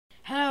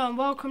and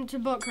welcome to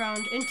Book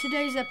Round. In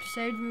today's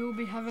episode we will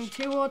be having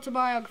two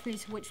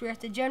autobiographies which we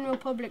ask the general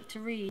public to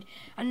read.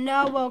 And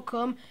now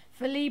welcome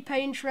Felipe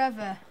and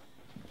Trevor.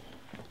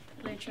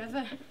 Hello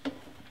Trevor.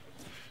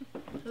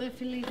 Hello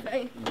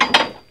Felipe.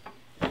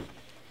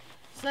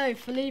 So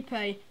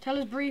Felipe, tell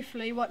us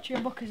briefly what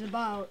your book is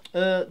about.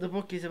 The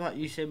book is about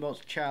Usain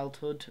Bolt's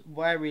childhood,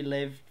 where he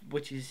lived,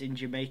 which is in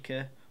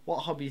Jamaica, what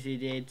hobbies he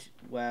did,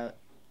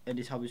 and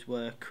his hobbies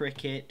were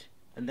cricket,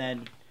 and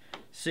then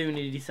soon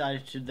he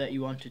decided that he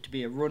wanted to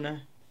be a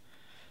runner.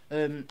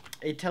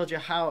 It tells you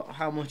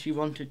how much he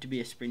wanted to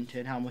be a sprinter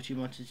and how much he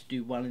wanted to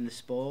do well in the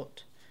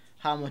sport,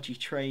 how much he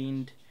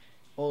trained,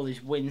 all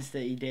his wins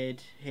that he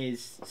did,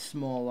 his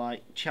small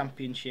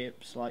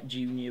championships like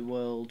junior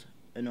world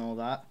and all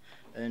that,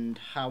 and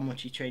how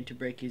much he trained to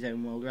break his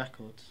own world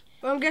records.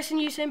 Well, I'm guessing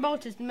Usain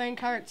Bolt is the main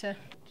character.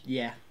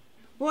 Yeah.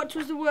 What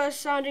was the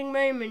worst sounding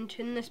moment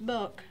in this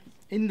book?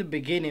 In the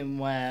beginning,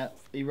 where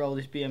he rolled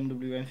his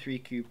BMW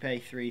M3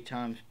 Coupe 3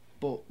 times,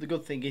 but the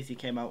good thing is he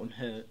came out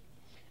unhurt.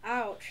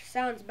 Ouch,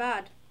 sounds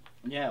bad.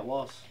 Yeah, it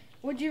was.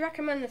 Would you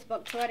recommend this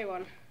book to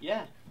anyone?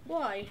 Yeah.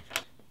 Why?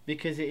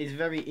 Because it is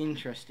very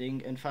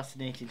interesting and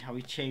fascinating how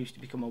he changed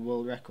to become a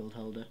world record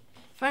holder.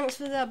 Thanks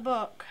for that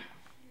book.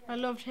 I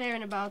loved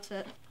hearing about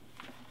it.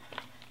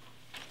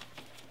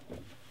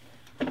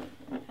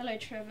 Hello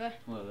Trevor.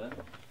 Hello there.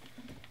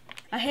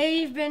 I hear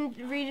you've been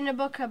reading a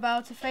book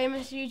about a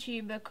famous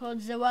YouTuber called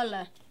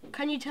Zoella.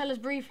 Can you tell us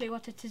briefly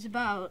what it is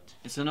about?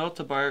 It's an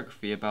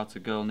autobiography about a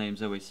girl named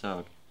Zoe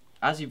Sugg.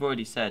 As you've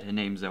already said, her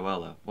name's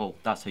Zoella. Well,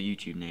 that's her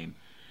YouTube name.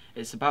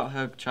 It's about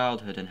her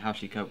childhood and how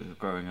she coped with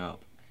growing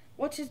up.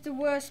 What is the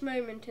worst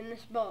moment in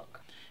this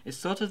book? It's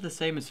sort of the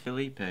same as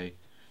Felipe.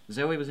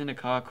 Zoe was in a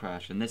car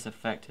crash and this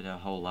affected her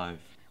whole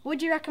life.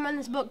 Would you recommend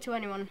this book to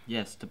anyone?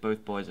 Yes, to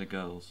both boys and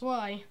girls.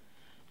 Why?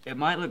 It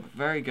might look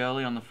very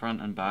girly on the front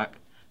and back,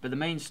 but the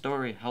main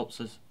story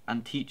helps us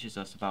and teaches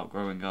us about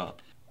growing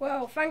up.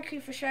 Well, thank you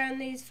for sharing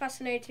these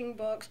fascinating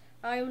books.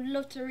 I would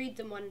love to read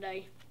them one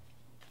day.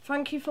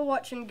 Thank you for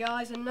watching,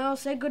 guys, and now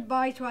say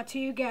goodbye to our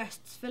two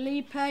guests,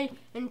 Felipe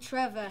and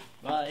Trevor.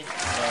 Bye.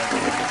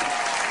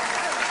 Bye.